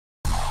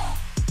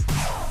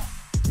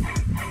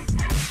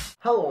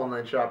Hello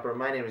online shopper,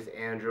 my name is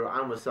Andrew,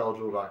 I'm with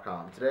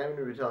selljewel.com. Today I'm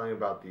going to be telling you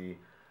about the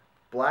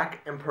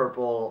black and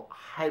purple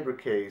hybrid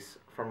case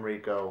from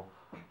Ricoh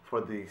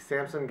for the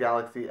Samsung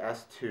Galaxy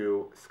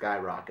S2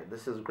 SkyRocket.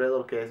 This is a great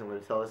little case. I'm going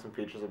to tell you some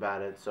features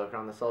about it. So if you're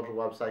on the Selljewel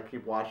website,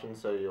 keep watching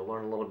so you'll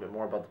learn a little bit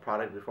more about the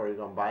product before you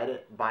go and buy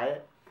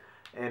it.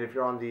 And if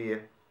you're on the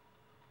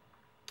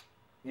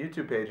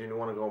YouTube page and you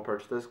want to go and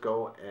purchase this,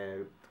 go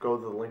to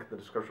the link in the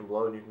description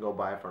below and you can go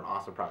buy it for an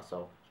awesome price.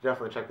 So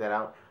definitely check that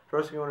out.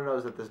 First thing you want to know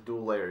is that this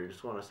dual layer. You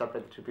just want to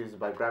separate the two pieces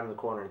by grabbing the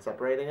corner and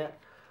separating it.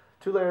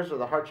 Two layers are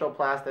the hard shell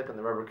plastic and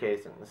the rubber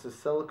casing. This is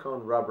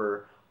silicone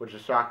rubber, which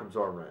is shock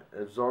absorbent.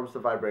 It absorbs the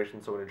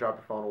vibration, so when you drop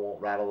your phone, it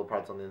won't rattle the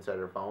parts on the inside of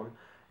your phone.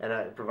 And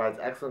it provides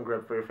excellent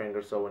grip for your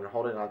fingers, so when you're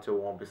holding onto it,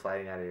 it won't be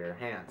sliding out of your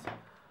hands.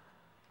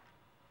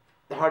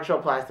 The hard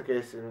shell plastic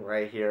casing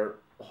right here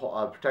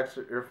protects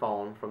your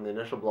phone from the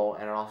initial blow,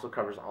 and it also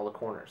covers all the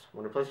corners.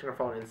 When you're placing your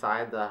phone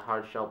inside the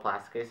hard shell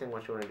plastic casing,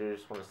 what you want to do is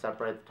just want to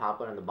separate the top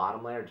layer and the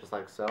bottom layer, just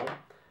like so. Then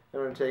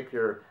you're going to take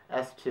your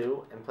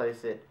S2 and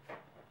place it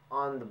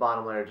on the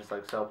bottom layer, just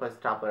like so. Place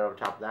the top layer over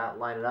top of that,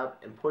 line it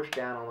up, and push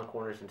down on the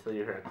corners until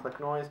you hear a click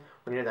noise.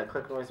 When you hear that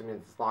click noise, it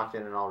means it's locked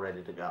in and all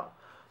ready to go.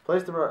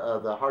 Place the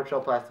hard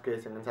shell plastic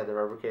casing inside the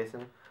rubber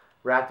casing.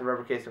 Wrap the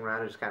rubber casing around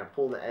and just kind of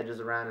pull the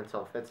edges around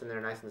until it fits in there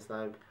nice and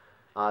snug.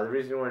 The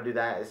reason you want to do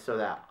that is so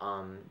that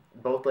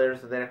both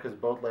layers are there, because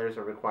both layers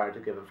are required to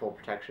give it full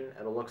protection.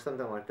 It'll look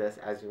something like this.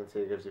 As you can see,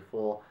 it gives you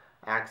full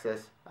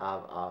access.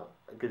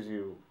 It gives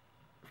you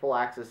full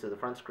access to the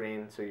front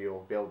screen, so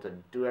you'll be able to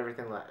do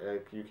everything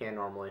like you can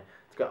normally.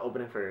 It's got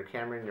opening for your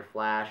camera and your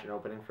flash, and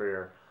opening for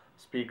your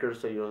speakers,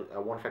 so you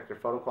won't affect your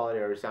photo quality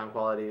or your sound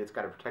quality. It's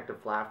got a protective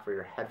flap for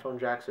your headphone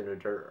jack, so no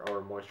dirt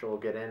or moisture will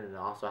get in, and it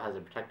also has a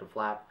protective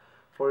flap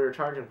for your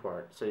charging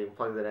port, so you can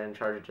plug that in and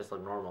charge it just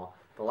like normal.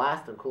 The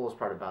last and coolest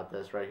part about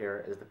this right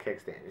here is the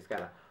kickstand. You just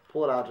gotta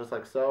pull it out just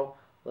like so,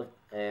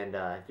 and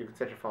you can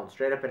set your phone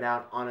straight up and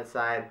down on its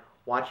side,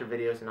 watch your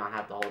videos, and not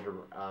have to hold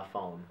your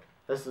phone.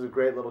 This is a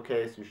great little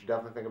case. You should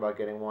definitely think about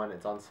getting one.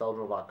 It's on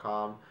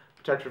selljewel.com.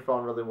 Protects your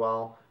phone really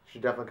well. You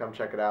should definitely come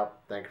check it out.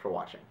 Thank you for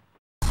watching.